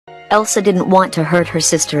Elsa didn't want to hurt her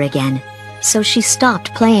sister again, so she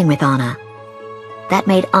stopped playing with Anna. That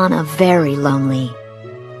made Anna very lonely.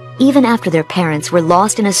 Even after their parents were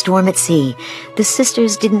lost in a storm at sea, the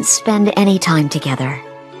sisters didn't spend any time together.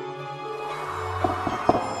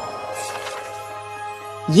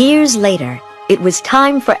 Years later, it was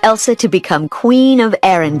time for Elsa to become Queen of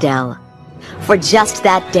Arendelle. For just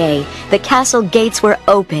that day, the castle gates were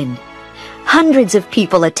opened. Hundreds of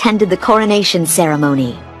people attended the coronation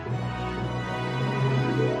ceremony.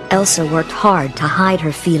 Elsa worked hard to hide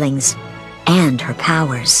her feelings and her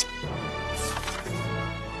powers.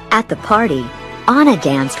 At the party, Anna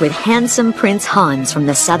danced with handsome Prince Hans from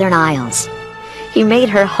the Southern Isles. He made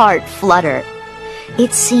her heart flutter.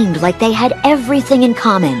 It seemed like they had everything in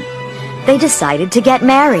common. They decided to get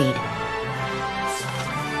married.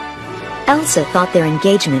 Elsa thought their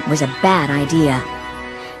engagement was a bad idea.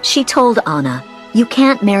 She told Anna, "You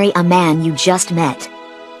can't marry a man you just met."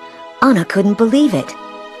 Anna couldn't believe it.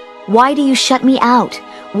 "Why do you shut me out?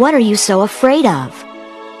 What are you so afraid of?"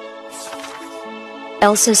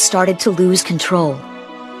 Elsa started to lose control.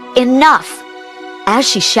 "Enough!" As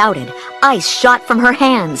she shouted, ice shot from her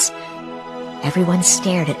hands. Everyone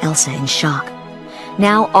stared at Elsa in shock.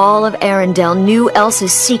 Now all of Arendelle knew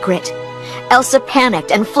Elsa's secret. Elsa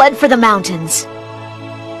panicked and fled for the mountains.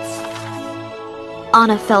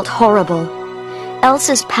 Anna felt horrible.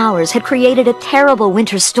 Elsa's powers had created a terrible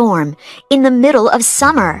winter storm in the middle of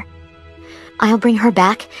summer. "I'll bring her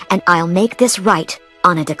back and I'll make this right,"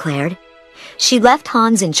 Anna declared. She left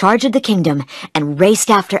Hans in charge of the kingdom and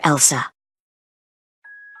raced after Elsa.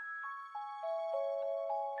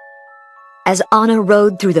 As Anna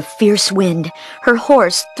rode through the fierce wind, her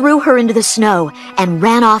horse threw her into the snow and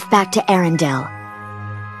ran off back to Arendelle.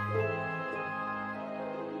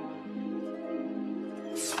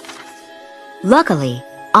 Luckily,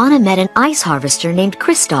 Anna met an ice harvester named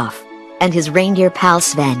Kristoff and his reindeer pal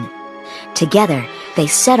Sven. Together, they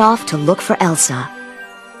set off to look for Elsa.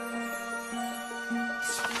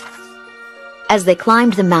 As they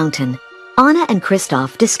climbed the mountain, Anna and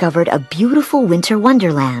Kristoff discovered a beautiful winter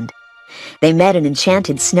wonderland. They met an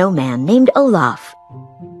enchanted snowman named Olaf.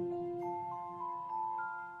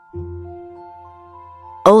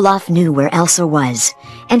 Olaf knew where Elsa was,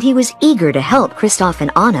 and he was eager to help Kristoff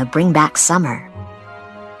and Anna bring back summer.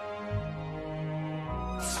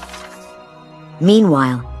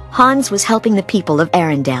 Meanwhile, Hans was helping the people of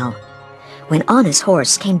Arendelle. When Anna's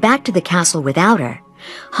horse came back to the castle without her,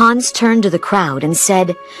 Hans turned to the crowd and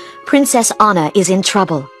said, "Princess Anna is in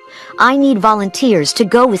trouble. I need volunteers to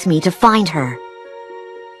go with me to find her."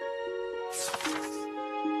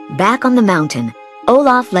 Back on the mountain,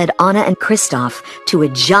 Olaf led Anna and Kristoff to a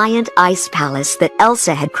giant ice palace that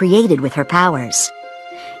Elsa had created with her powers.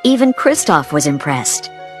 Even Kristoff was impressed.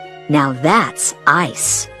 Now that's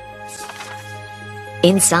ice.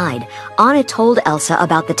 Inside, Anna told Elsa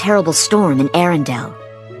about the terrible storm in Arendelle.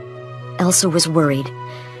 Elsa was worried.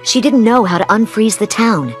 She didn't know how to unfreeze the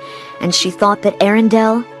town, and she thought that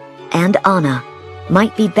Arendelle and Anna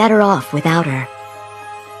might be better off without her.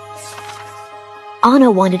 Anna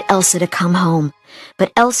wanted Elsa to come home,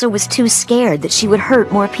 but Elsa was too scared that she would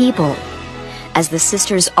hurt more people. As the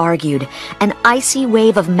sisters argued, an icy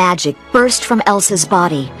wave of magic burst from Elsa's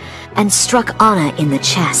body and struck Anna in the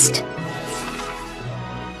chest.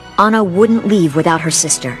 Anna wouldn't leave without her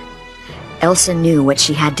sister. Elsa knew what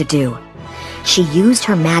she had to do. She used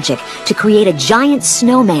her magic to create a giant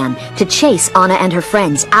snowman to chase Anna and her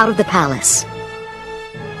friends out of the palace.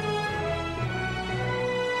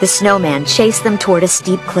 The snowman chased them toward a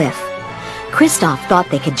steep cliff. Kristoff thought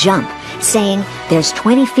they could jump, saying, "There's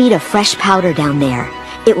 20 feet of fresh powder down there.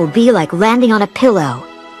 It will be like landing on a pillow."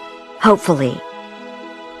 Hopefully.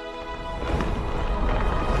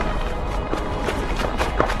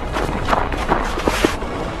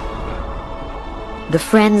 The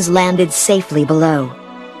friends landed safely below.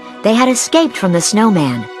 They had escaped from the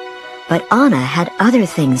snowman, but Anna had other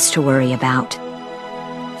things to worry about.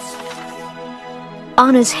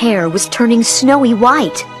 Anna's hair was turning snowy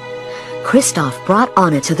white. Kristoff brought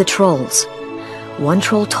Anna to the trolls. One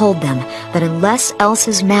troll told them that unless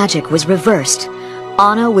Elsa's magic was reversed,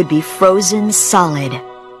 Anna would be frozen solid.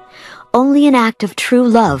 Only an act of true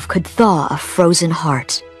love could thaw a frozen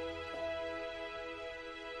heart.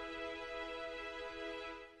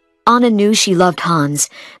 Anna knew she loved Hans.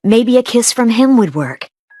 Maybe a kiss from him would work.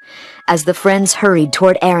 As the friends hurried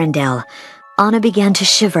toward Arendelle, Anna began to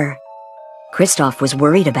shiver. Kristoff was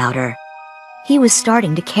worried about her. He was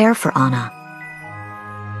starting to care for Anna.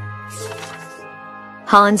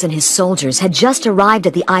 Hans and his soldiers had just arrived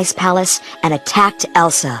at the ice palace and attacked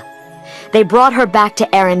Elsa. They brought her back to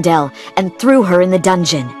Arendelle and threw her in the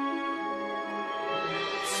dungeon.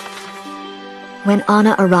 When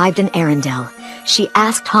Anna arrived in Arendelle, she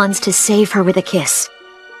asked Hans to save her with a kiss.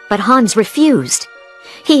 But Hans refused.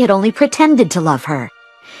 He had only pretended to love her.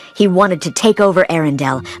 He wanted to take over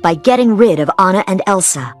Arendelle by getting rid of Anna and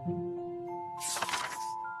Elsa.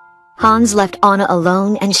 Hans left Anna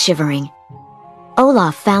alone and shivering.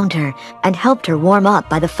 Olaf found her and helped her warm up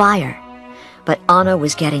by the fire. But Anna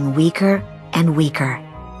was getting weaker and weaker.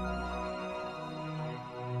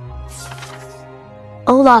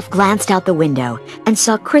 Olaf glanced out the window and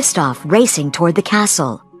saw Kristoff racing toward the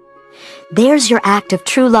castle. "There's your act of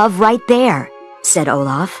true love right there," said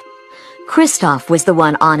Olaf. Kristoff was the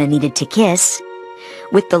one Anna needed to kiss.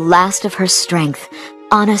 With the last of her strength,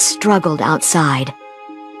 Anna struggled outside.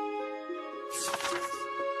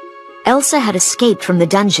 Elsa had escaped from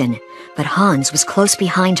the dungeon, but Hans was close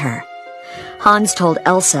behind her. Hans told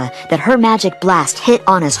Elsa that her magic blast hit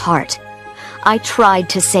Anna's heart. "I tried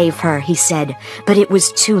to save her," he said, "but it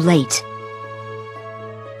was too late."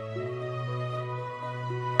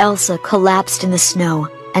 Elsa collapsed in the snow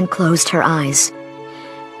and closed her eyes.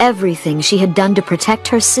 Everything she had done to protect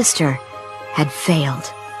her sister had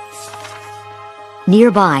failed.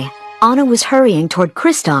 Nearby, Anna was hurrying toward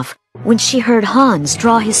Kristoff when she heard Hans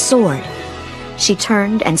draw his sword. She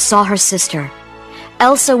turned and saw her sister.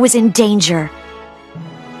 Elsa was in danger.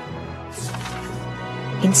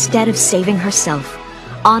 Instead of saving herself,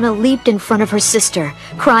 Anna leaped in front of her sister,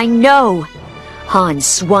 crying "No!" Hans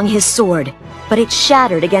swung his sword, but it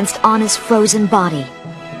shattered against Anna's frozen body.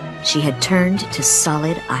 She had turned to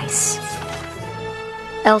solid ice.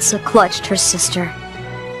 Elsa clutched her sister.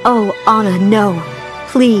 "Oh, Anna, no!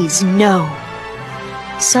 Please, no!"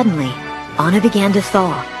 Suddenly, Anna began to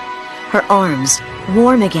thaw. Her arms,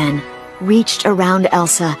 warm again, reached around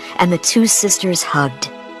Elsa, and the two sisters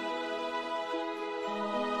hugged.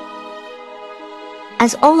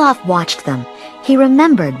 As Olaf watched them, he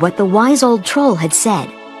remembered what the wise old troll had said.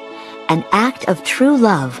 An act of true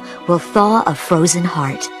love will thaw a frozen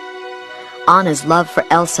heart. Anna's love for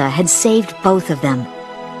Elsa had saved both of them,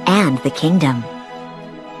 and the kingdom.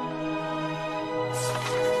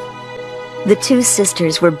 The two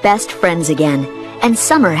sisters were best friends again, and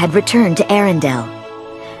summer had returned to Arendelle.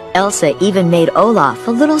 Elsa even made Olaf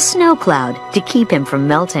a little snow cloud to keep him from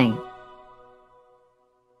melting.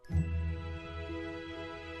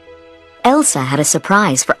 Elsa had a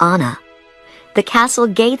surprise for Anna. The castle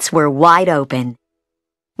gates were wide open.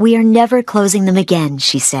 "We are never closing them again,"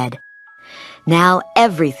 she said. Now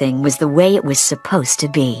everything was the way it was supposed to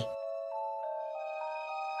be.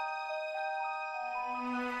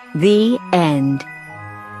 The end.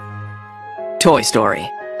 Toy Story,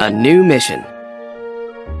 a new mission.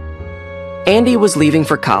 Andy was leaving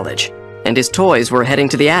for college, and his toys were heading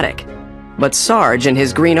to the attic. But Sarge and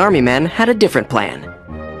his Green Army men had a different plan.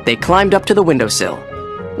 They climbed up to the windowsill.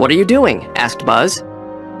 "What are you doing?" asked Buzz.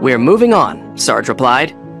 "We're moving on," Sarge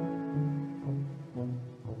replied.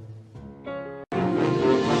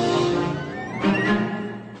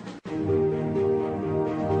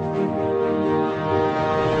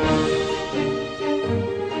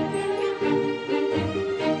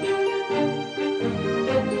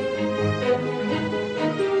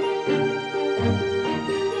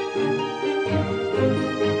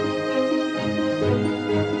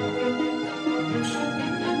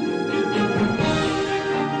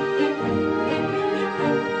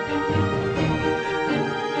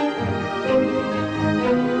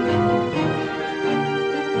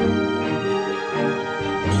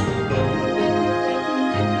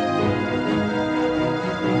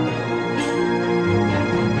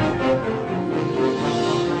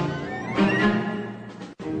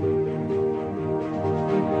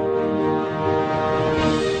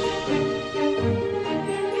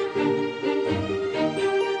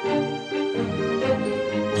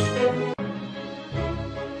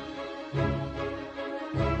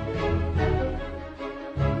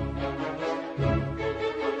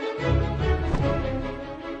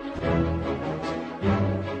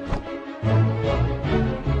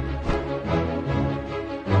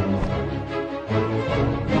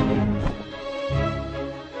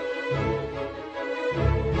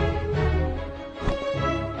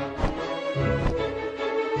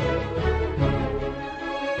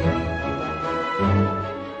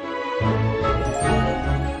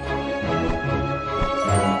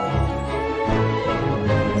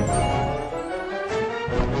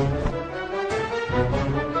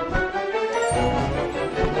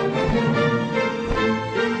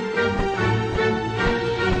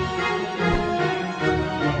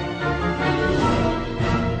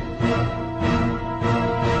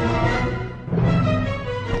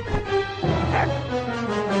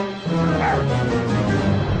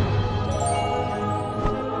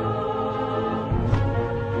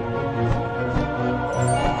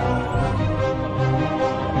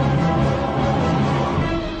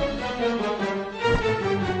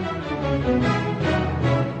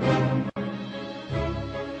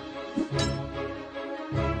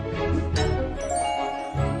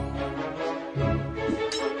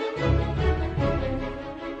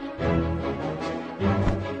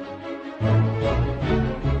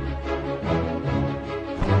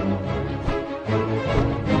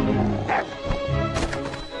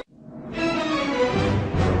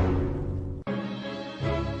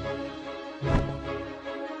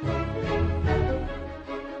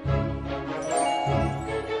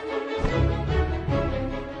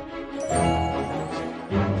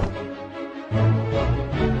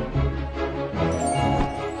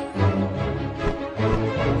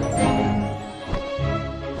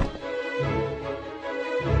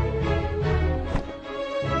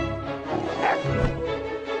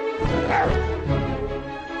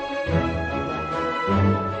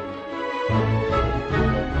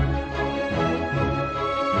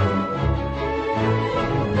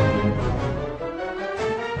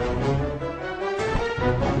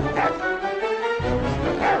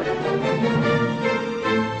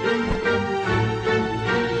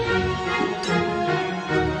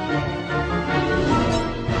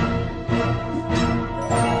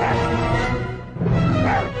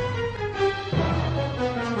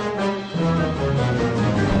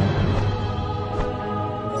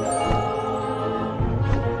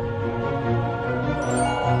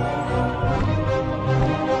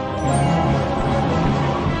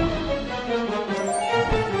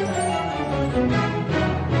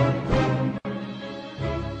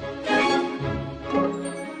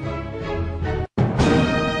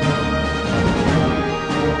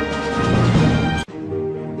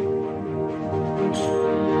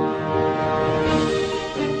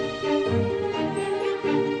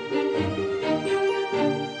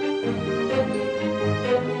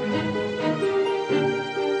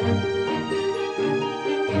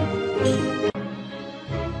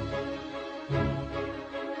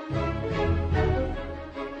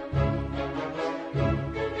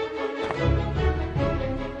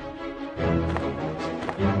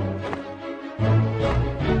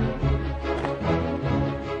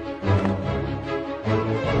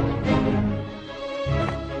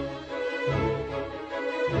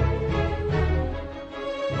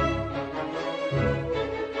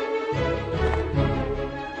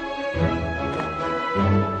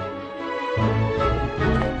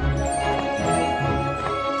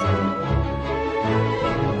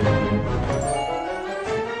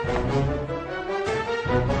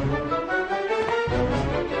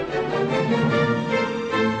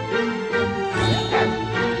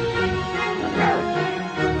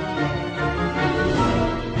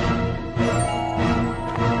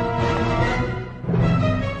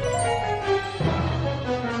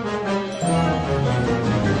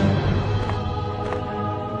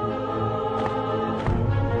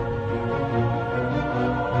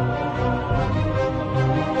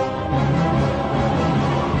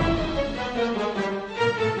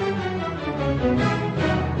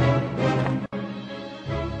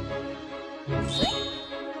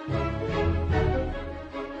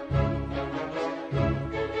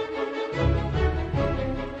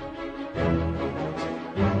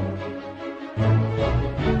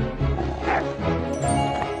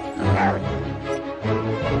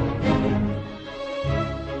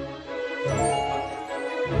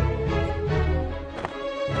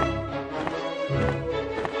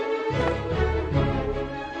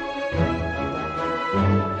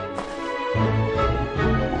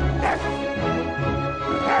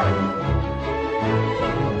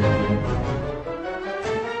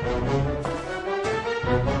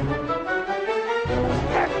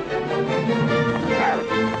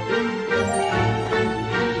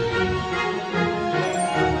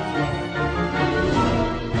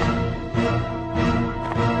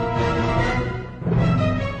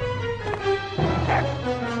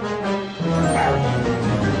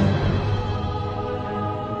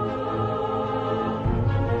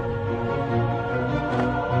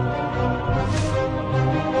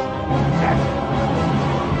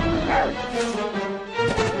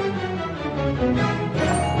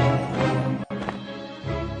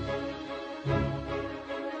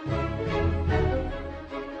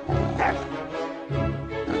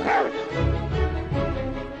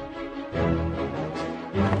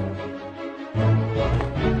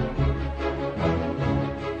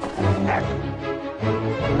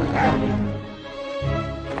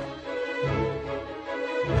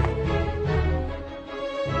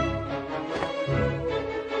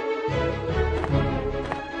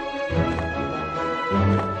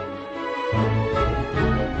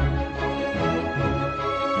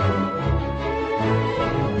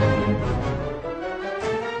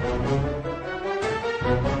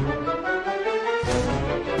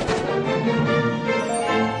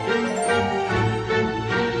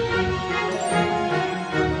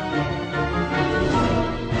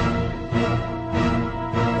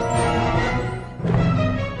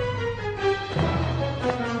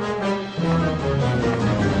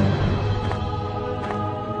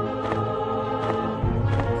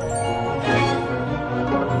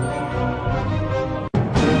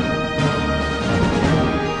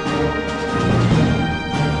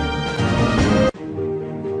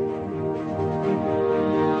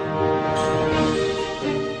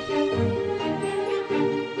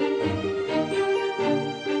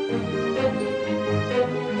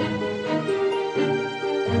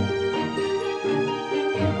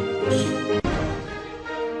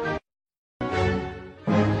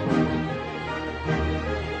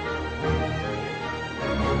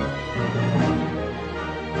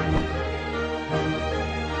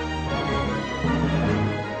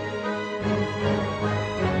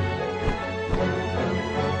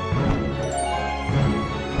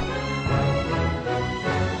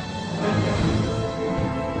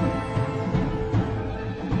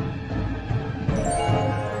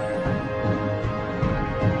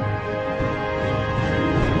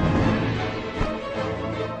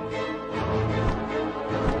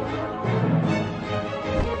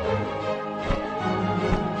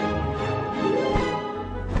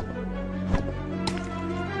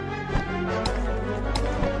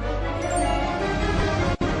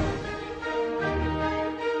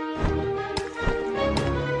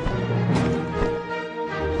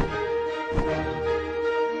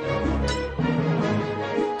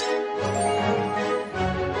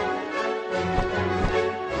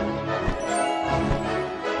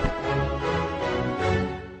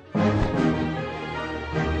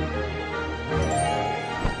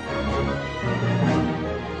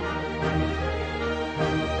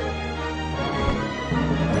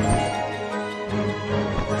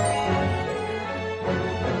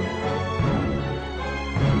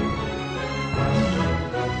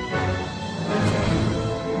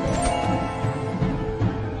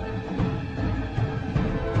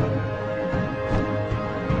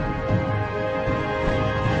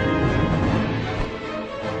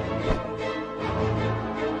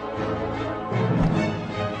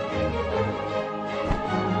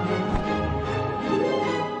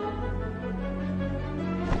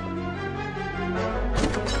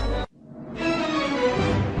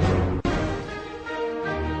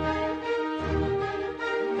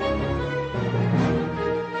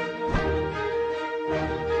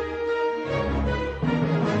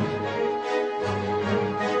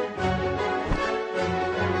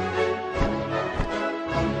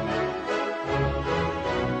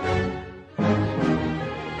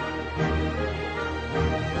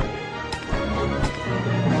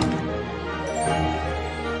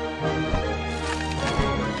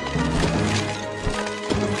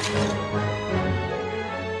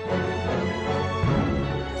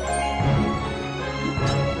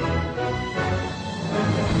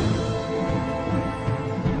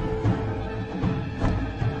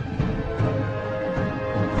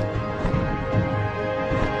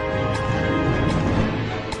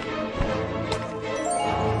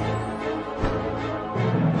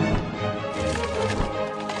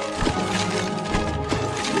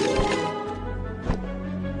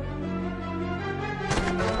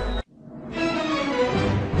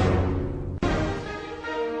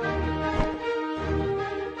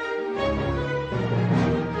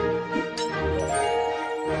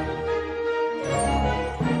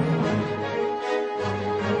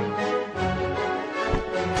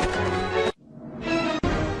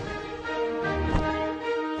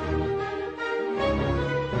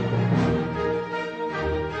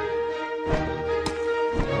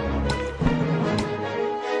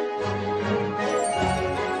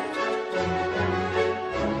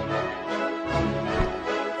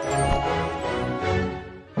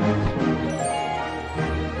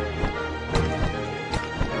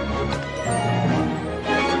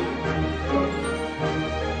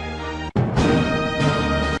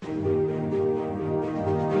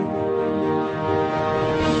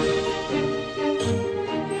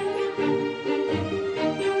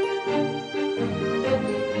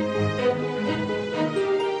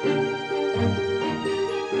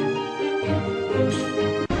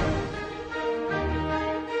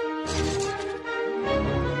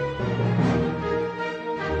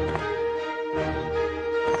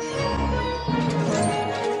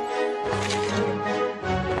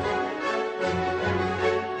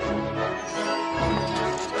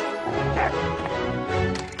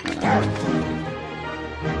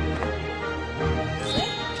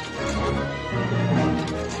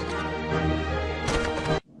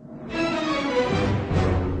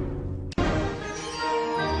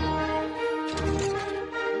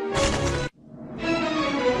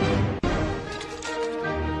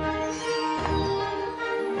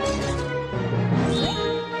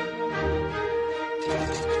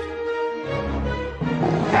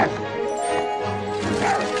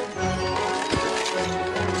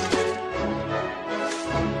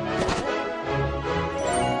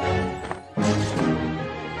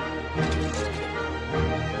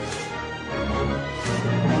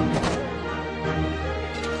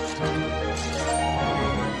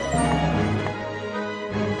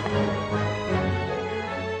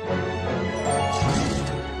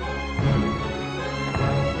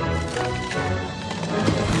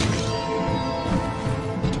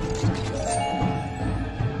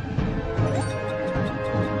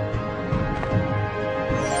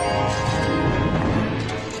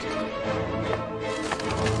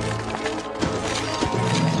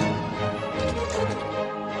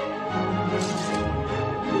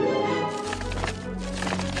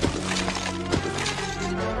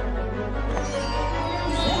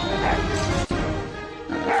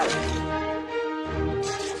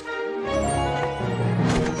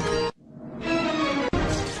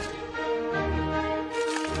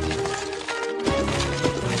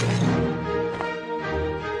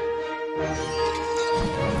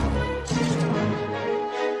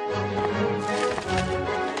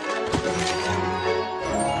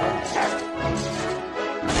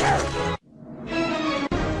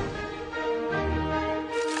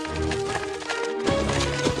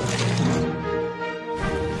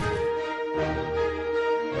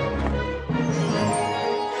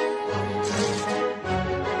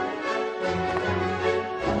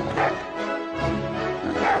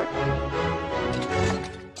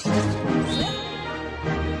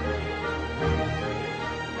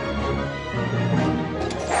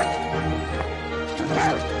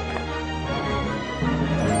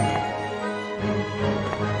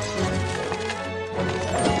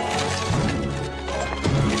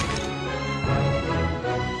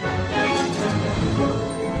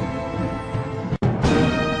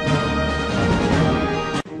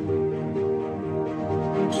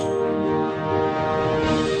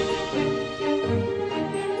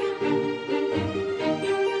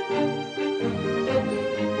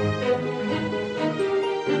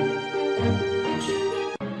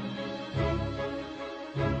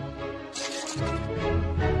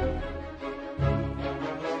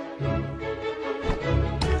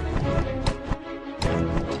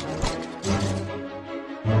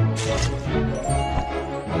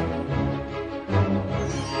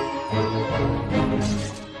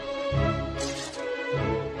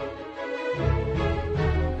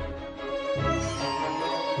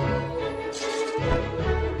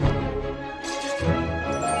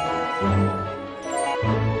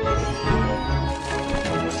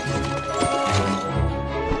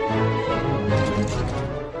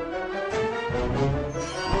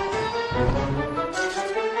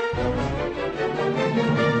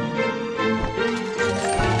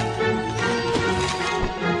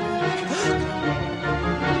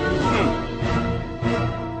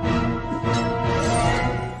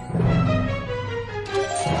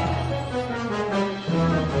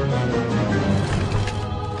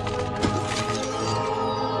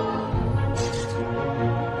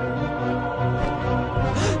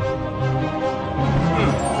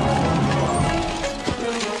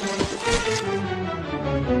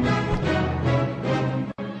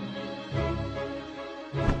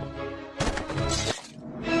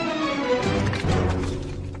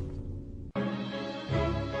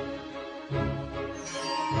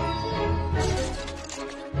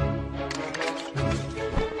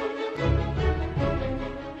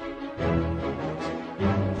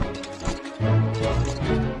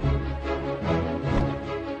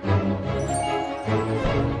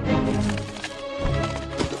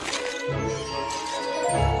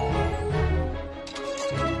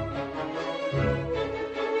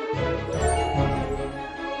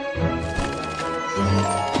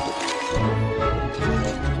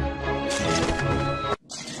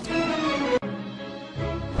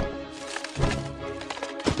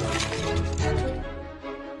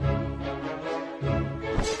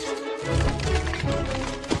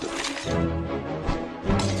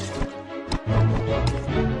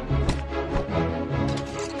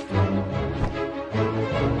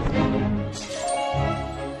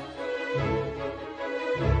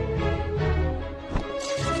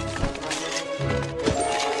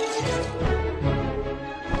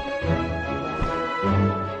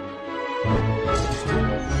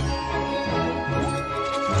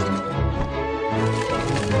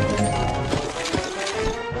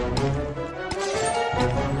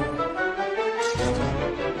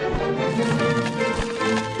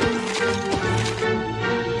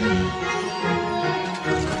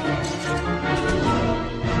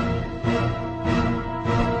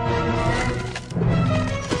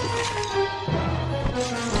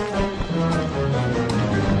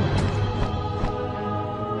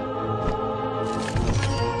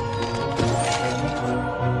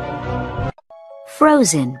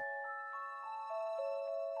 frozen.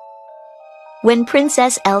 When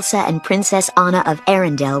Princess Elsa and Princess Anna of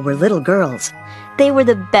Arendelle were little girls, they were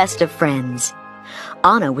the best of friends.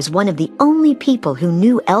 Anna was one of the only people who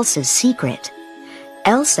knew Elsa's secret.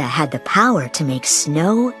 Elsa had the power to make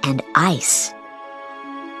snow and ice.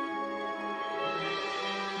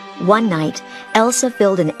 One night, Elsa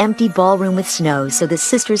filled an empty ballroom with snow so the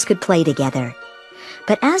sisters could play together.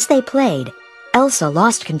 But as they played, Elsa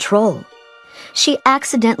lost control. She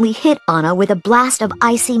accidentally hit Anna with a blast of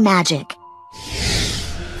icy magic.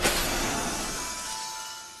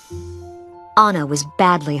 Anna was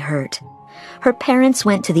badly hurt. Her parents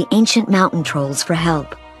went to the ancient mountain trolls for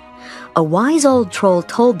help. A wise old troll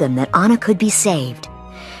told them that Anna could be saved.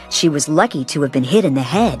 She was lucky to have been hit in the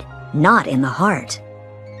head, not in the heart.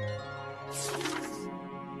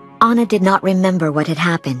 Anna did not remember what had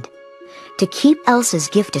happened. To keep Elsa's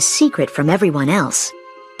gift a secret from everyone else,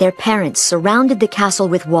 their parents surrounded the castle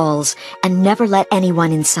with walls and never let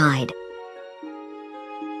anyone inside.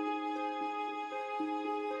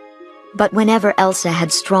 But whenever Elsa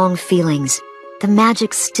had strong feelings, the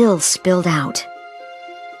magic still spilled out.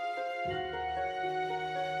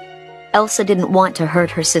 Elsa didn't want to hurt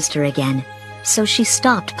her sister again, so she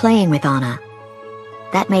stopped playing with Anna.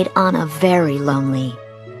 That made Anna very lonely.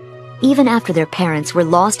 Even after their parents were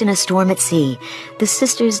lost in a storm at sea, the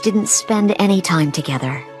sisters didn't spend any time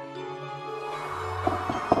together.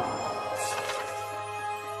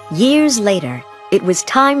 Years later, it was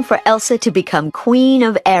time for Elsa to become Queen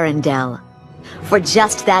of Arendelle. For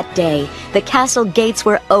just that day, the castle gates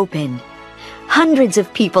were open. Hundreds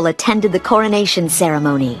of people attended the coronation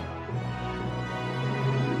ceremony.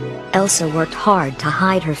 Elsa worked hard to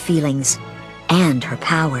hide her feelings and her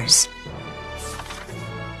powers.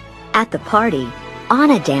 At the party,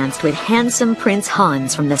 Anna danced with handsome Prince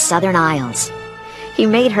Hans from the Southern Isles. He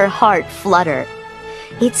made her heart flutter.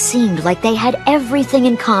 It seemed like they had everything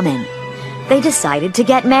in common. They decided to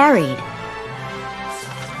get married.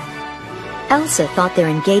 Elsa thought their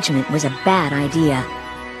engagement was a bad idea.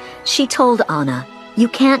 She told Anna, "You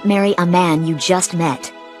can't marry a man you just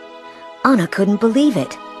met." Anna couldn't believe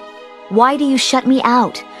it. "Why do you shut me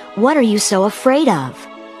out? What are you so afraid of?"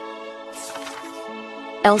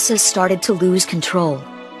 Elsa started to lose control.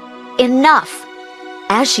 "Enough!"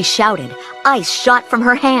 As she shouted, ice shot from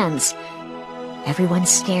her hands. Everyone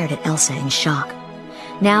stared at Elsa in shock.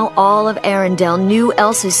 Now all of Arendelle knew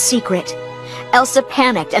Elsa's secret. Elsa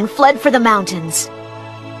panicked and fled for the mountains.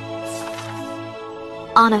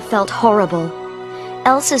 Anna felt horrible.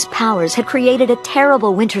 Elsa's powers had created a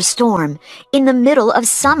terrible winter storm in the middle of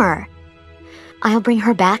summer. "I'll bring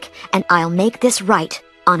her back and I'll make this right,"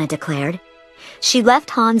 Anna declared. She left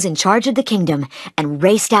Hans in charge of the kingdom and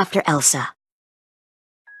raced after Elsa.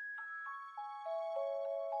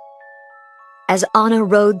 As Anna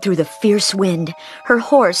rode through the fierce wind, her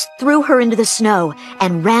horse threw her into the snow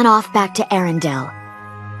and ran off back to Arendelle.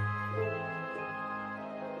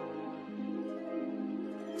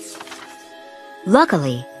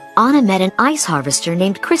 Luckily, Anna met an ice harvester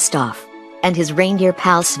named Kristoff and his reindeer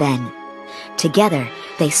pal Sven. Together,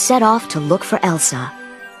 they set off to look for Elsa.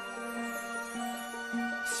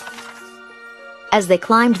 As they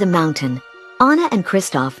climbed the mountain, Anna and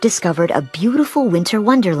Kristoff discovered a beautiful winter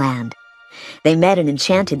wonderland. They met an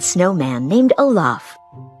enchanted snowman named Olaf.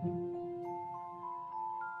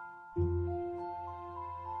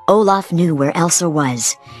 Olaf knew where Elsa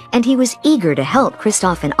was, and he was eager to help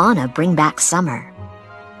Kristoff and Anna bring back summer.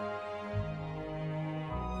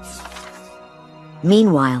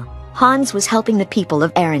 Meanwhile, Hans was helping the people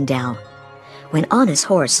of Arendelle. When Anna's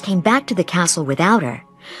horse came back to the castle without her,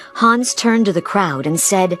 Hans turned to the crowd and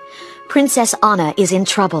said, "Princess Anna is in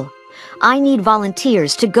trouble. I need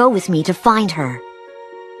volunteers to go with me to find her."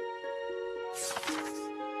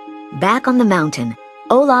 Back on the mountain,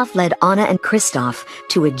 Olaf led Anna and Kristoff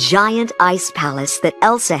to a giant ice palace that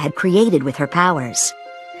Elsa had created with her powers.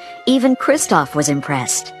 Even Kristoff was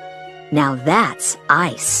impressed. Now that's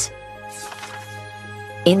ice.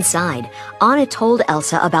 Inside, Anna told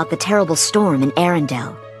Elsa about the terrible storm in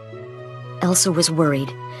Arendelle. Elsa was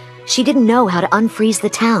worried. She didn't know how to unfreeze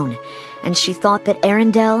the town, and she thought that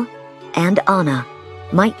Arendelle and Anna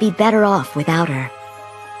might be better off without her.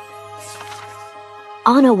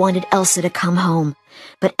 Anna wanted Elsa to come home,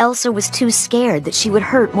 but Elsa was too scared that she would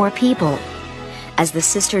hurt more people. As the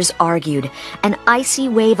sisters argued, an icy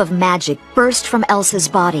wave of magic burst from Elsa's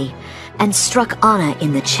body and struck Anna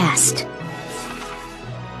in the chest.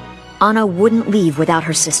 Anna wouldn't leave without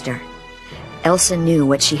her sister. Elsa knew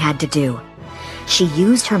what she had to do. She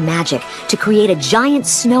used her magic to create a giant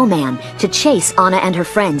snowman to chase Anna and her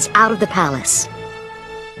friends out of the palace.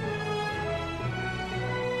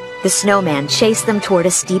 The snowman chased them toward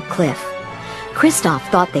a steep cliff. Kristoff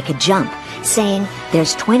thought they could jump, saying,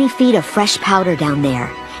 "There's 20 feet of fresh powder down there.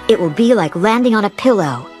 It will be like landing on a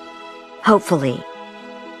pillow." Hopefully.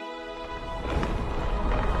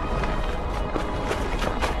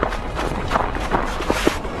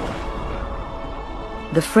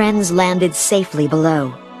 The friends landed safely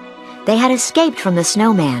below. They had escaped from the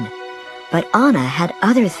snowman, but Anna had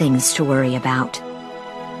other things to worry about.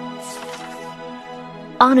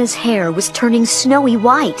 Anna's hair was turning snowy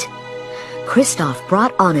white. Kristoff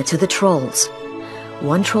brought Anna to the trolls.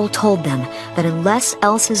 One troll told them that unless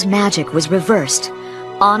Elsa's magic was reversed,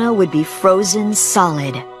 Anna would be frozen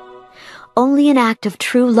solid. Only an act of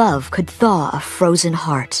true love could thaw a frozen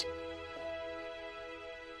heart.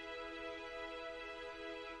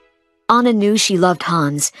 Anna knew she loved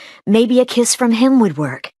Hans. Maybe a kiss from him would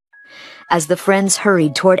work. As the friends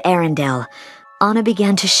hurried toward Arendelle, Anna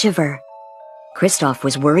began to shiver. Kristoff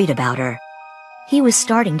was worried about her. He was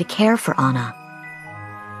starting to care for Anna.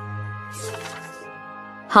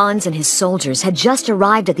 Hans and his soldiers had just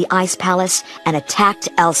arrived at the Ice Palace and attacked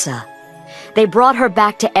Elsa. They brought her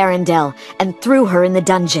back to Arendelle and threw her in the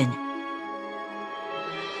dungeon.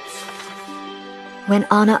 When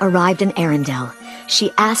Anna arrived in Arendelle,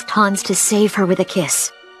 she asked Hans to save her with a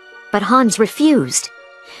kiss. But Hans refused.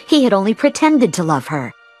 He had only pretended to love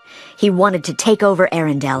her. He wanted to take over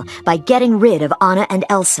Arendelle by getting rid of Anna and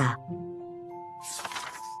Elsa.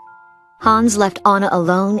 Hans left Anna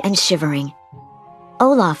alone and shivering.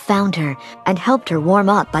 Olaf found her and helped her warm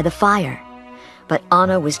up by the fire. But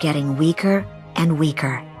Anna was getting weaker and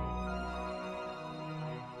weaker.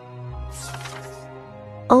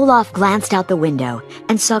 Olaf glanced out the window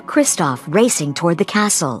and saw Kristoff racing toward the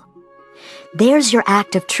castle. "There's your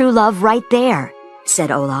act of true love right there,"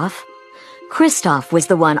 said Olaf. Kristoff was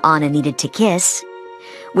the one Anna needed to kiss.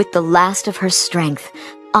 With the last of her strength,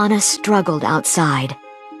 Anna struggled outside.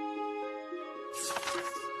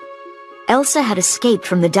 Elsa had escaped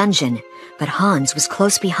from the dungeon, but Hans was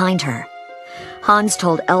close behind her. Hans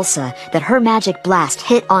told Elsa that her magic blast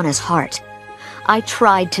hit Anna's heart. "I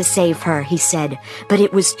tried to save her," he said, "but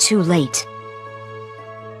it was too late."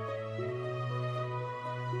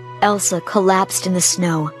 Elsa collapsed in the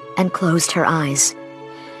snow and closed her eyes.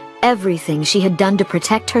 Everything she had done to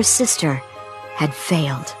protect her sister had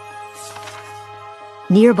failed.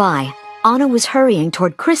 Nearby, Anna was hurrying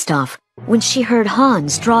toward Kristoff when she heard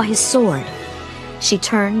Hans draw his sword. She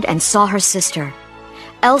turned and saw her sister.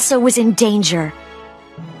 Elsa was in danger.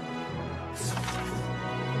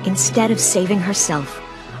 Instead of saving herself,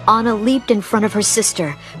 Anna leaped in front of her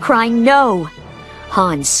sister, crying "No!"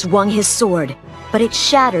 Hans swung his sword, but it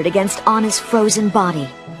shattered against Anna's frozen body.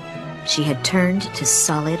 She had turned to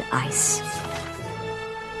solid ice.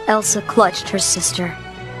 Elsa clutched her sister.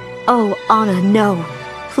 "Oh, Anna, no!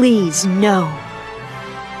 Please, no!"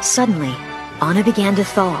 Suddenly, Anna began to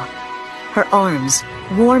thaw. Her arms,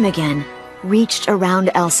 warm again, reached around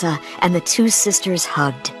Elsa, and the two sisters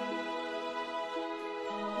hugged.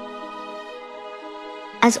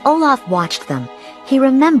 As Olaf watched them, he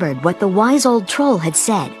remembered what the wise old troll had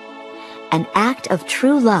said. An act of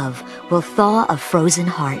true love will thaw a frozen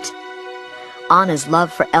heart. Anna's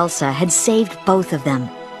love for Elsa had saved both of them,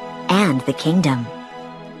 and the kingdom.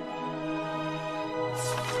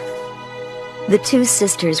 The two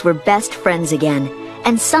sisters were best friends again,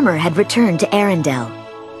 and summer had returned to Arendelle.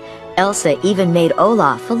 Elsa even made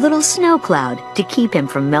Olaf a little snow cloud to keep him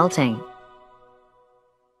from melting.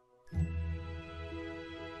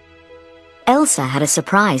 Elsa had a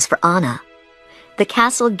surprise for Anna. The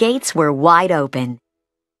castle gates were wide open.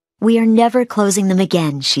 "We are never closing them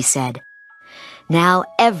again," she said. Now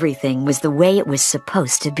everything was the way it was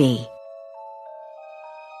supposed to be.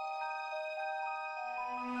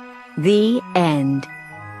 The end.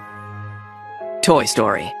 Toy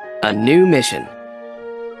Story: A New Mission.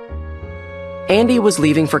 Andy was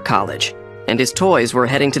leaving for college, and his toys were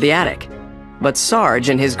heading to the attic. But Sarge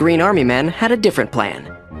and his Green Army men had a different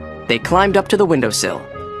plan. They climbed up to the windowsill.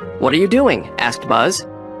 "What are you doing?" asked Buzz.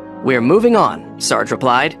 "We're moving on," Sarge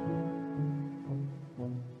replied.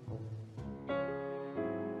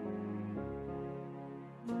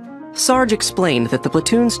 Sarge explained that the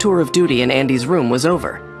platoon's tour of duty in Andy's room was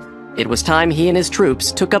over. It was time he and his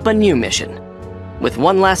troops took up a new mission. With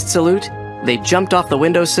one last salute, they jumped off the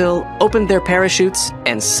windowsill, opened their parachutes,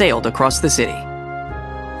 and sailed across the city.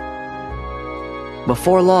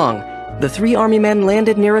 Before long, the three army men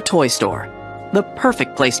landed near a toy store, the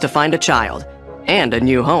perfect place to find a child and a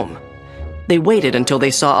new home. They waited until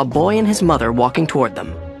they saw a boy and his mother walking toward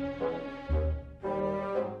them.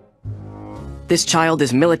 "This child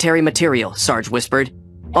is military material," Sarge whispered.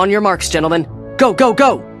 "On your marks, gentlemen. Go, go,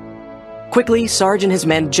 go!" Quickly, Sarge and his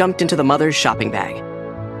men jumped into the mother's shopping bag.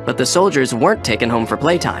 But the soldiers weren't taken home for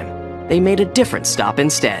playtime. They made a different stop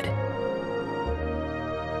instead.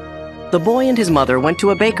 The boy and his mother went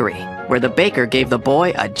to a bakery, where the baker gave the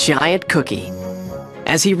boy a giant cookie.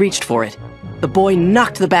 As he reached for it, the boy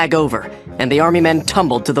knocked the bag over, and the army men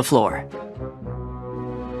tumbled to the floor.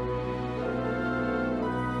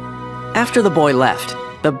 After the boy left,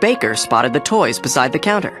 the baker spotted the toys beside the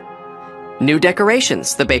counter. New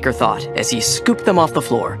decorations, the baker thought, as he scooped them off the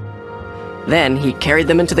floor. Then he carried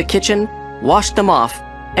them into the kitchen, washed them off,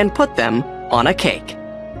 and put them on a cake.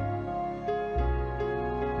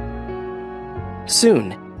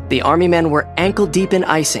 Soon, the army men were ankle-deep in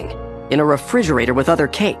icing, in a refrigerator with other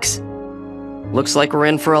cakes. Looks like we're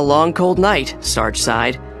in for a long, cold night, Sarge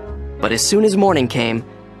sighed. But as soon as morning came,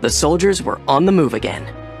 the soldiers were on the move again.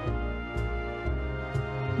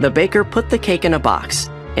 The baker put the cake in a box,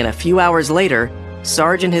 and a few hours later,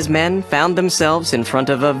 Sarge and his men found themselves in front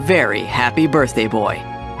of a very happy birthday boy.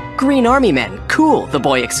 "Green Army men, cool!" the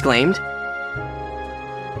boy exclaimed.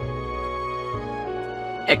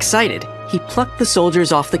 Excited, he plucked the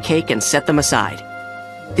soldiers off the cake and set them aside.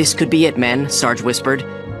 "This could be it, men," Sarge whispered.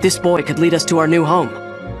 "This boy could lead us to our new home."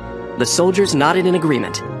 The soldiers nodded in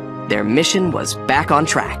agreement. Their mission was back on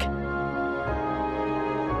track.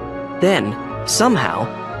 Then, somehow,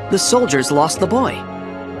 the soldiers lost the boy.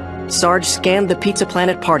 Sarge scanned the Pizza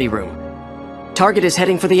Planet party room. "Target is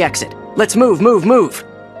heading for the exit. Let's move, move, move!"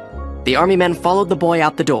 The army men followed the boy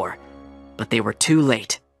out the door, but they were too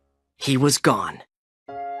late. He was gone.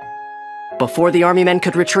 Before the army men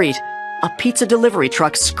could retreat, a pizza delivery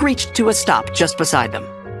truck screeched to a stop just beside them.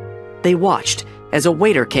 They watched as a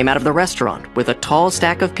waiter came out of the restaurant with a tall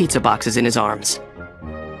stack of pizza boxes in his arms.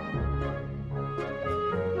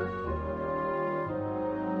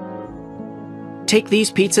 "Take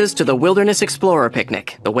these pizzas to the Wilderness Explorer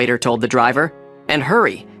picnic," the waiter told the driver. "And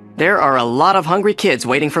hurry, there are a lot of hungry kids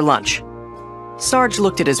waiting for lunch." Sarge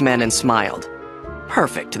looked at his men and smiled.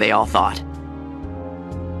 Perfect, they all thought.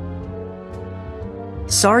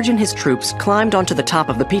 Sarge and his troops climbed onto the top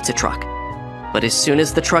of the pizza truck. But as soon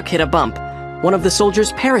as the truck hit a bump, one of the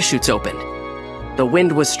soldiers' parachutes opened. The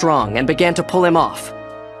wind was strong and began to pull him off.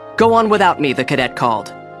 "Go on without me," the cadet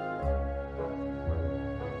called.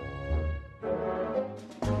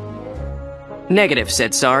 "Negative,"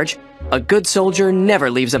 said Sarge. "A good soldier never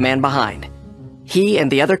leaves a man behind." He and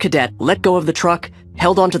the other cadet let go of the truck,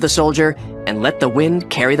 held onto the soldier, and let the wind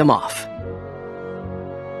carry them off.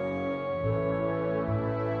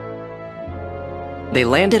 They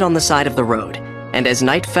landed on the side of the road, and as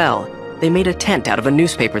night fell, they made a tent out of a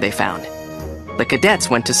newspaper they found. The cadets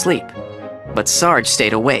went to sleep, but Sarge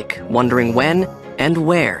stayed awake, wondering when and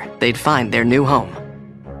where they'd find their new home.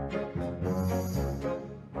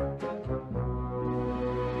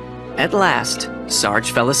 At last,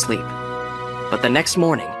 Sarge fell asleep. But the next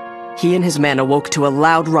morning, he and his men awoke to a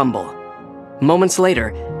loud rumble. Moments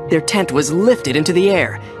later, their tent was lifted into the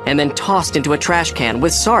air and then tossed into a trash can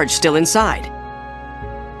with Sarge still inside.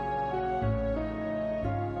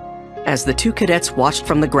 As the two cadets watched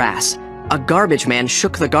from the grass, a garbage man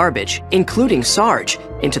shook the garbage, including Sarge,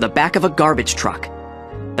 into the back of a garbage truck.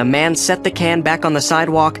 The man set the can back on the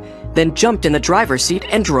sidewalk, then jumped in the driver's seat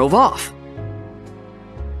and drove off.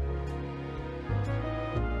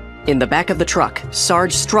 In the back of the truck,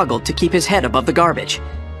 Sarge struggled to keep his head above the garbage.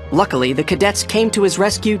 Luckily, the cadets came to his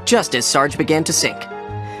rescue just as Sarge began to sink.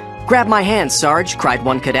 "Grab my hand, Sarge," cried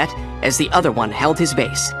one cadet, as the other one held his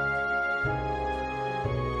base.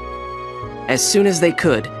 As soon as they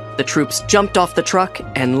could, the troops jumped off the truck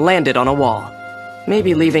and landed on a wall.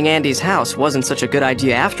 Maybe leaving Andy's house wasn't such a good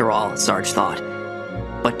idea after all, Sarge thought.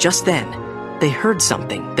 But just then, they heard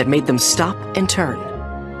something that made them stop and turn.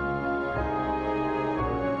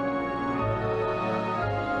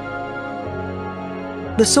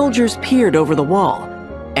 The soldiers peered over the wall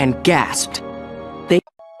and gasped.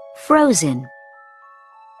 Frozen.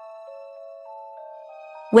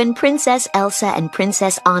 When Princess Elsa and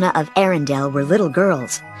Princess Anna of Arendelle were little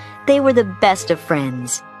girls, they were the best of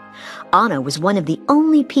friends. Anna was one of the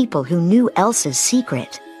only people who knew Elsa's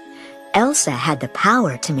secret. Elsa had the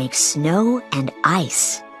power to make snow and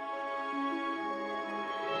ice.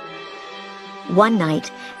 One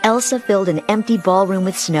night, Elsa filled an empty ballroom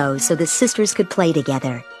with snow so the sisters could play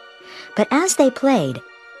together. But as they played,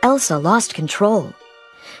 Elsa lost control.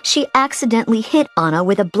 She accidentally hit Anna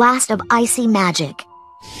with a blast of icy magic.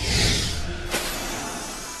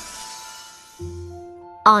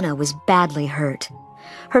 Anna was badly hurt.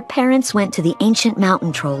 Her parents went to the ancient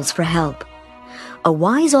mountain trolls for help. A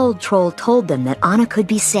wise old troll told them that Anna could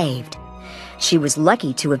be saved. She was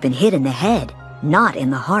lucky to have been hit in the head, not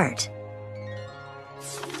in the heart.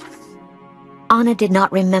 Anna did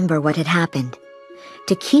not remember what had happened.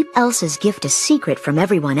 To keep Elsa's gift a secret from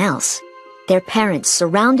everyone else, their parents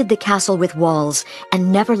surrounded the castle with walls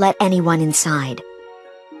and never let anyone inside.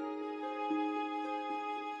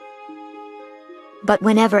 But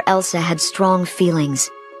whenever Elsa had strong feelings,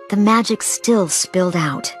 the magic still spilled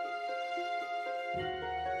out.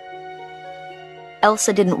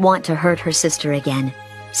 Elsa didn't want to hurt her sister again,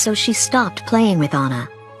 so she stopped playing with Anna.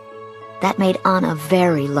 That made Anna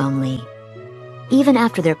very lonely. Even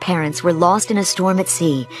after their parents were lost in a storm at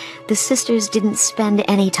sea, the sisters didn't spend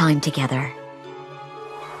any time together.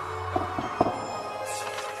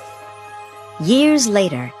 Years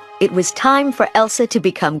later, it was time for Elsa to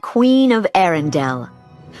become Queen of Arendelle.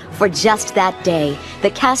 For just that day,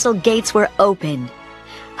 the castle gates were opened.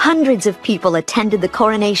 Hundreds of people attended the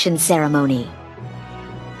coronation ceremony.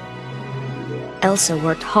 Elsa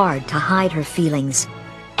worked hard to hide her feelings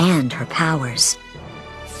and her powers.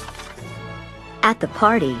 At the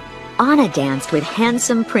party, Anna danced with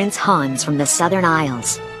handsome Prince Hans from the Southern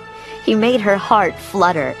Isles. He made her heart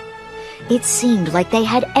flutter. It seemed like they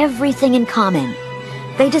had everything in common.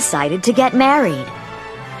 They decided to get married.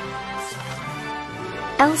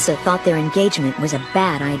 Elsa thought their engagement was a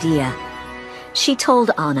bad idea. She told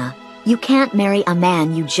Anna, "You can't marry a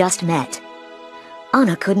man you just met."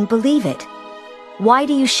 Anna couldn't believe it. "Why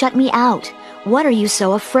do you shut me out? What are you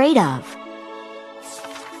so afraid of?"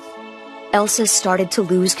 Elsa started to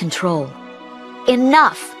lose control.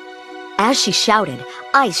 "Enough!" As she shouted,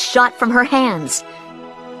 ice shot from her hands.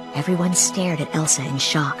 Everyone stared at Elsa in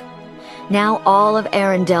shock. Now all of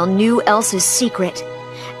Arendelle knew Elsa's secret.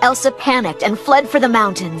 Elsa panicked and fled for the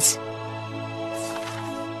mountains.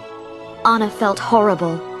 Anna felt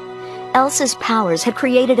horrible. Elsa's powers had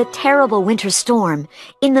created a terrible winter storm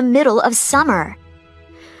in the middle of summer.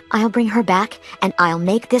 "I'll bring her back, and I'll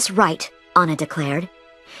make this right," Anna declared.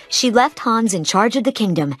 She left Hans in charge of the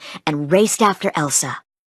kingdom and raced after Elsa.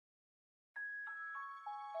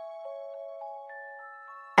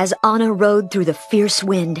 As Anna rode through the fierce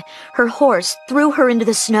wind, her horse threw her into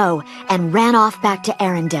the snow and ran off back to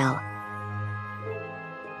Arendelle.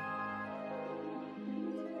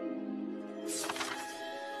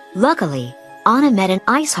 Luckily, Anna met an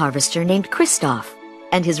ice harvester named Kristoff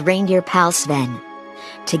and his reindeer pal Sven.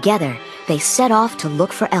 Together, they set off to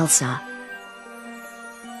look for Elsa.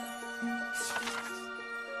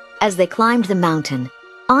 As they climbed the mountain,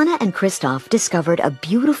 Anna and Kristoff discovered a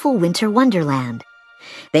beautiful winter wonderland.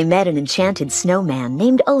 They met an enchanted snowman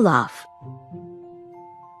named Olaf.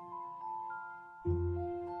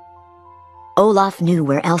 Olaf knew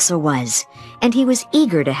where Elsa was, and he was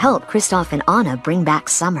eager to help Kristoff and Anna bring back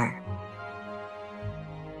summer.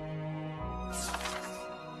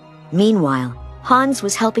 Meanwhile, Hans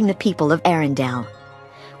was helping the people of Arendelle.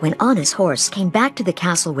 When Anna's horse came back to the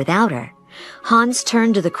castle without her, Hans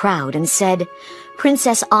turned to the crowd and said,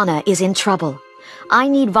 "Princess Anna is in trouble. I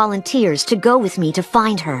need volunteers to go with me to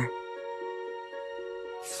find her."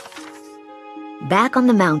 Back on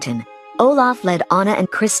the mountain, Olaf led Anna and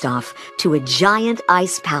Kristoff to a giant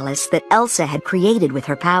ice palace that Elsa had created with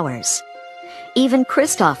her powers. Even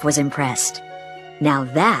Kristoff was impressed. Now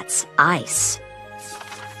that's ice.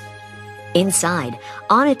 Inside,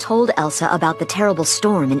 Anna told Elsa about the terrible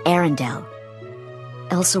storm in Arendelle.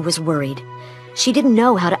 Elsa was worried. She didn't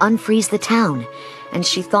know how to unfreeze the town, and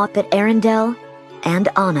she thought that Arendelle and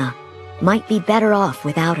Anna might be better off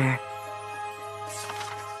without her.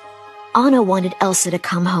 Anna wanted Elsa to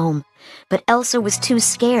come home, but Elsa was too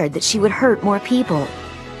scared that she would hurt more people.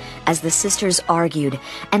 As the sisters argued,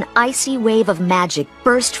 an icy wave of magic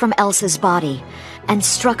burst from Elsa's body and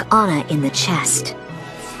struck Anna in the chest.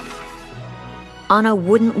 Anna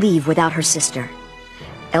wouldn't leave without her sister.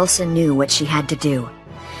 Elsa knew what she had to do.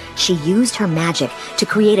 She used her magic to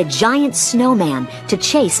create a giant snowman to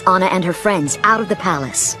chase Anna and her friends out of the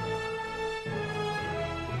palace.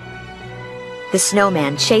 The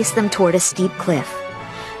snowman chased them toward a steep cliff.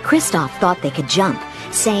 Kristoff thought they could jump,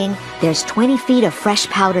 saying, "There's 20 feet of fresh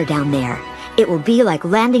powder down there. It will be like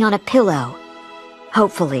landing on a pillow."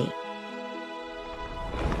 Hopefully.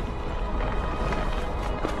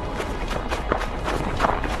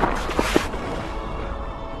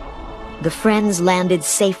 The friends landed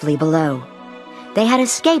safely below. They had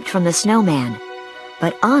escaped from the snowman,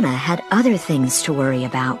 but Anna had other things to worry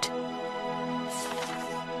about.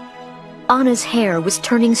 Anna's hair was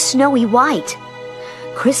turning snowy white.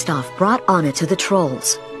 Kristoff brought Anna to the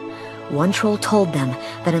trolls. One troll told them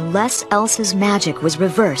that unless Elsa's magic was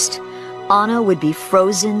reversed, Anna would be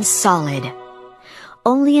frozen solid.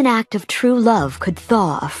 Only an act of true love could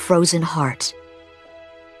thaw a frozen heart.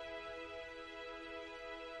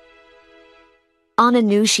 Anna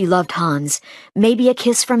knew she loved Hans. Maybe a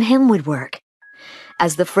kiss from him would work.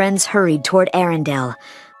 As the friends hurried toward Arendelle,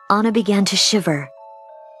 Anna began to shiver.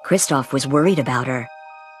 Kristoff was worried about her.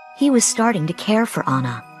 He was starting to care for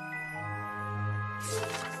Anna.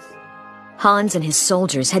 Hans and his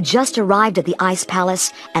soldiers had just arrived at the Ice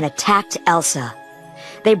Palace and attacked Elsa.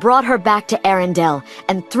 They brought her back to Arendelle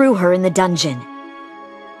and threw her in the dungeon.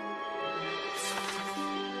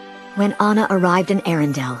 When Anna arrived in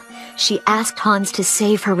Arendelle, she asked Hans to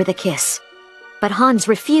save her with a kiss. But Hans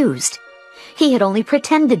refused. He had only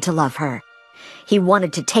pretended to love her. He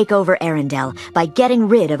wanted to take over Arendelle by getting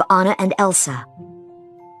rid of Anna and Elsa.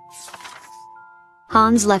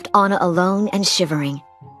 Hans left Anna alone and shivering.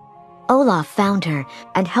 Olaf found her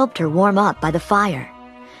and helped her warm up by the fire.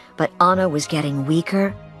 But Anna was getting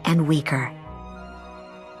weaker and weaker.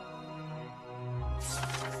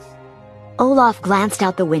 Olaf glanced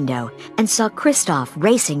out the window and saw Kristoff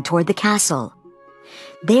racing toward the castle.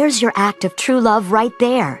 "There's your act of true love right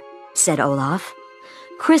there," said Olaf.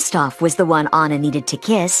 Kristoff was the one Anna needed to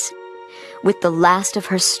kiss. With the last of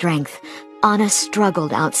her strength, Anna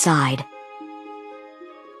struggled outside.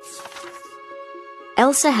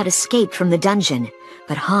 Elsa had escaped from the dungeon,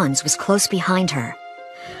 but Hans was close behind her.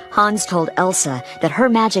 Hans told Elsa that her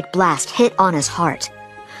magic blast hit Anna's heart.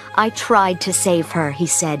 "I tried to save her," he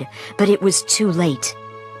said, "but it was too late."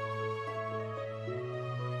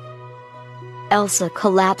 Elsa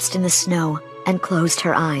collapsed in the snow and closed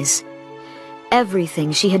her eyes.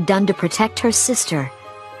 Everything she had done to protect her sister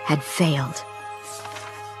had failed.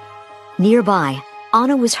 Nearby,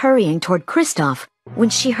 Anna was hurrying toward Kristoff when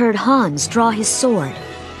she heard Hans draw his sword.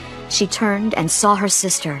 She turned and saw her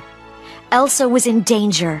sister. Elsa was in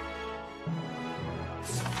danger.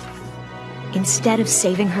 Instead of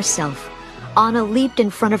saving herself, Anna leaped in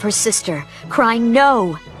front of her sister, crying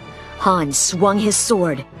no. Hans swung his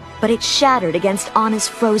sword, but it shattered against Anna's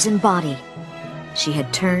frozen body. She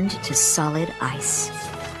had turned to solid ice.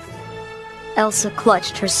 Elsa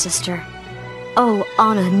clutched her sister. "Oh,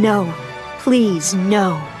 Anna, no. Please,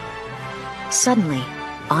 no." Suddenly,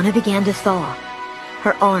 Anna began to thaw.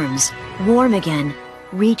 Her arms, warm again,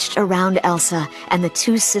 reached around Elsa, and the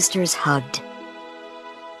two sisters hugged.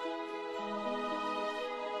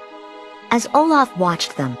 As Olaf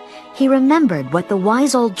watched them, he remembered what the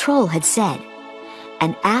wise old troll had said.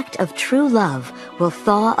 An act of true love will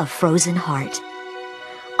thaw a frozen heart.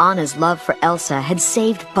 Anna's love for Elsa had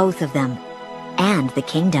saved both of them, and the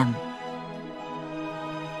kingdom.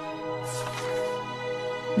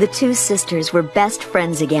 The two sisters were best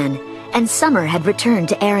friends again, and summer had returned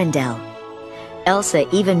to Arendelle. Elsa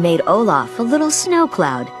even made Olaf a little snow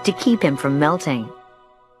cloud to keep him from melting.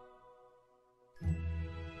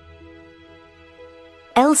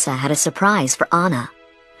 Elsa had a surprise for Anna.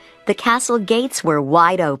 The castle gates were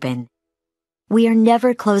wide open. "We are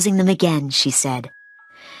never closing them again," she said.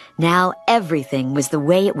 Now everything was the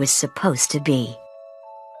way it was supposed to be.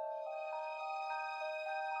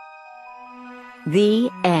 The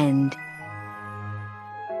end.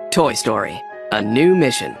 Toy Story: A New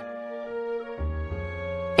Mission.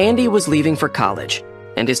 Andy was leaving for college,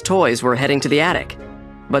 and his toys were heading to the attic.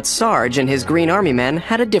 But Sarge and his Green Army men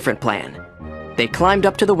had a different plan. They climbed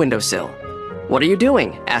up to the windowsill. "What are you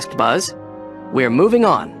doing?" asked Buzz. "We're moving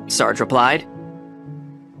on," Sarge replied.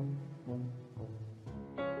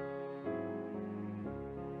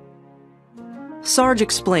 Sarge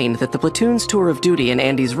explained that the platoon's tour of duty in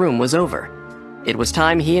Andy's room was over. It was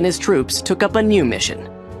time he and his troops took up a new mission.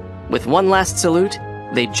 With one last salute,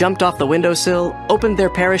 they jumped off the windowsill, opened their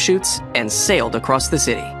parachutes, and sailed across the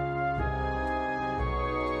city.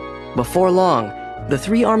 Before long, the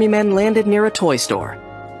three army men landed near a toy store,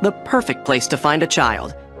 the perfect place to find a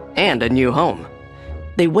child and a new home.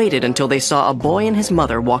 They waited until they saw a boy and his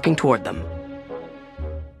mother walking toward them.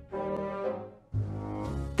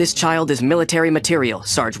 "This child is military material,"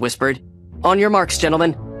 Sarge whispered. "On your marks,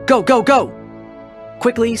 gentlemen. Go, go, go!"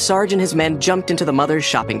 Quickly, Sarge and his men jumped into the mother's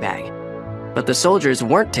shopping bag. But the soldiers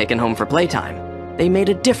weren't taken home for playtime. They made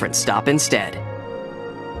a different stop instead.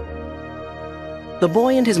 The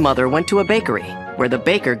boy and his mother went to a bakery, where the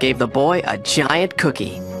baker gave the boy a giant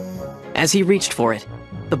cookie. As he reached for it,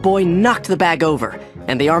 the boy knocked the bag over,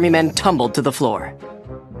 and the army men tumbled to the floor.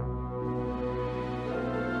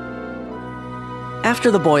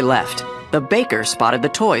 After the boy left, the baker spotted the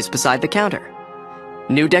toys beside the counter.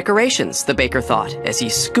 New decorations, the baker thought, as he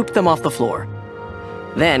scooped them off the floor.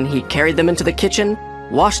 Then he carried them into the kitchen,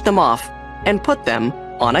 washed them off, and put them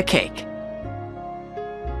on a cake.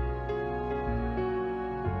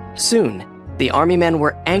 Soon, the army men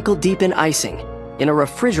were ankle-deep in icing, in a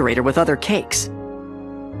refrigerator with other cakes.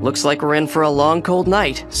 "Looks like we're in for a long, cold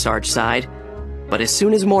night," Sarge sighed. But as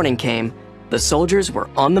soon as morning came, the soldiers were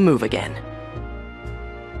on the move again.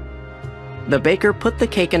 The baker put the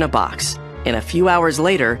cake in a box, and a few hours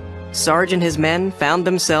later, Sarge and his men found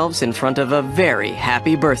themselves in front of a very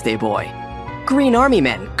happy birthday boy. "Green Army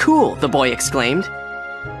men, cool!" the boy exclaimed.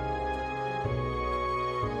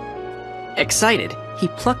 Excited, he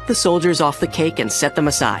plucked the soldiers off the cake and set them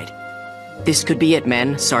aside. "This could be it,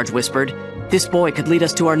 men," Sarge whispered. "This boy could lead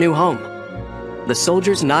us to our new home." The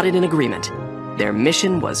soldiers nodded in agreement. Their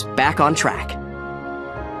mission was back on track.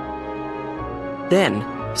 Then,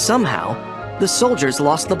 somehow, the soldiers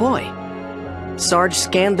lost the boy. Sarge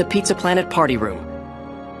scanned the Pizza Planet party room.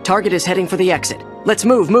 "Target is heading for the exit. Let's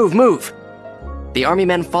move, move, move!" The army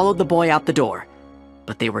men followed the boy out the door,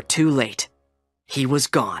 but they were too late. He was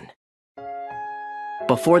gone.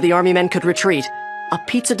 Before the army men could retreat, a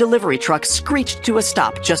pizza delivery truck screeched to a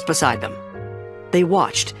stop just beside them. They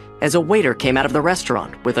watched as a waiter came out of the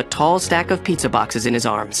restaurant with a tall stack of pizza boxes in his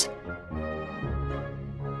arms.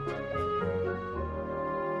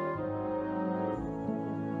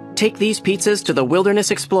 "Take these pizzas to the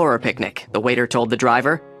Wilderness Explorer picnic," the waiter told the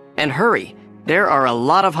driver. "And hurry, there are a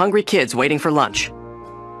lot of hungry kids waiting for lunch."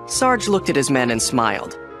 Sarge looked at his men and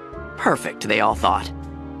smiled. Perfect, they all thought.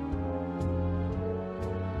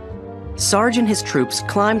 Sarge and his troops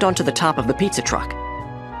climbed onto the top of the pizza truck.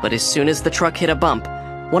 But as soon as the truck hit a bump,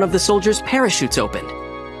 one of the soldiers' parachutes opened.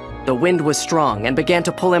 The wind was strong and began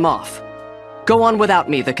to pull him off. "Go on without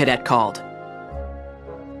me," the cadet called.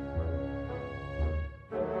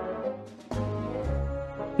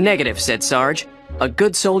 "Negative," said Sarge. "A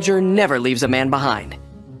good soldier never leaves a man behind."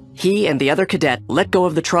 He and the other cadet let go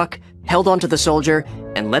of the truck, held onto the soldier,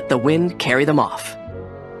 and let the wind carry them off.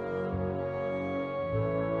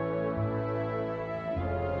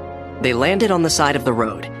 They landed on the side of the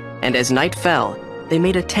road, and as night fell, they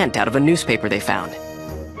made a tent out of a newspaper they found.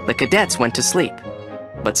 The cadets went to sleep,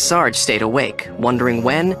 but Sarge stayed awake, wondering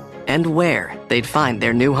when and where they'd find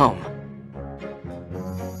their new home.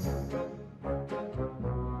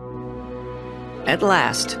 At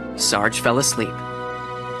last, Sarge fell asleep.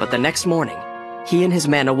 But the next morning, he and his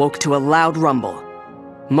men awoke to a loud rumble.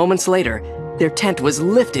 Moments later, their tent was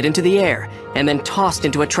lifted into the air and then tossed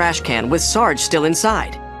into a trash can with Sarge still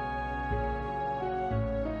inside.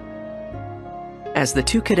 As the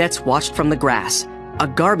two cadets watched from the grass, a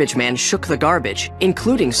garbage man shook the garbage,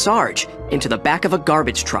 including Sarge, into the back of a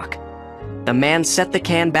garbage truck. The man set the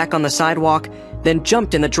can back on the sidewalk, then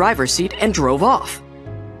jumped in the driver's seat and drove off.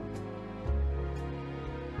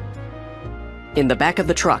 In the back of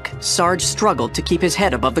the truck, Sarge struggled to keep his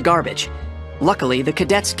head above the garbage. Luckily, the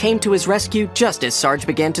cadets came to his rescue just as Sarge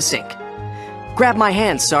began to sink. "Grab my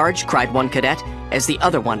hand, Sarge," cried one cadet, as the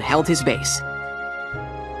other one held his base.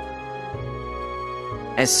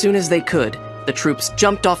 As soon as they could, the troops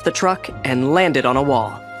jumped off the truck and landed on a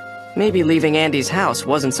wall. Maybe leaving Andy's house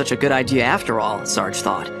wasn't such a good idea after all, Sarge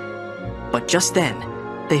thought. But just then,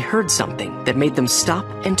 they heard something that made them stop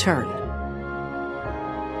and turn.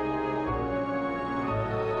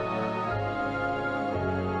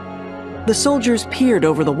 The soldiers peered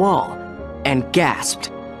over the wall and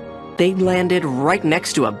gasped. They'd landed right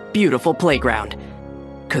next to a beautiful playground.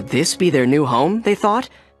 Could this be their new home, they thought,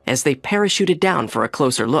 as they parachuted down for a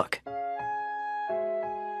closer look.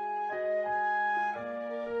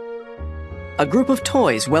 A group of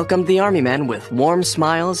toys welcomed the army men with warm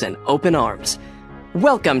smiles and open arms.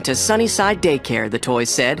 "Welcome to Sunnyside Daycare," the toys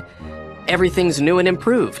said. "Everything's new and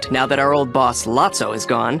improved now that our old boss Lotso is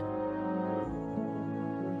gone."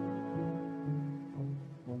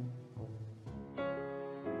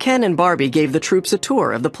 Ken and Barbie gave the troops a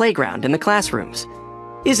tour of the playground and the classrooms.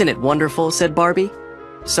 "Isn't it wonderful?" said Barbie.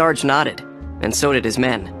 Sarge nodded, and so did his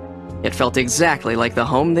men. It felt exactly like the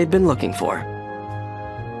home they'd been looking for.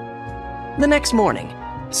 The next morning,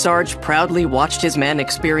 Sarge proudly watched his men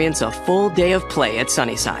experience a full day of play at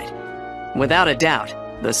Sunnyside. Without a doubt,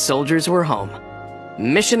 the soldiers were home.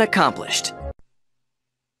 Mission accomplished.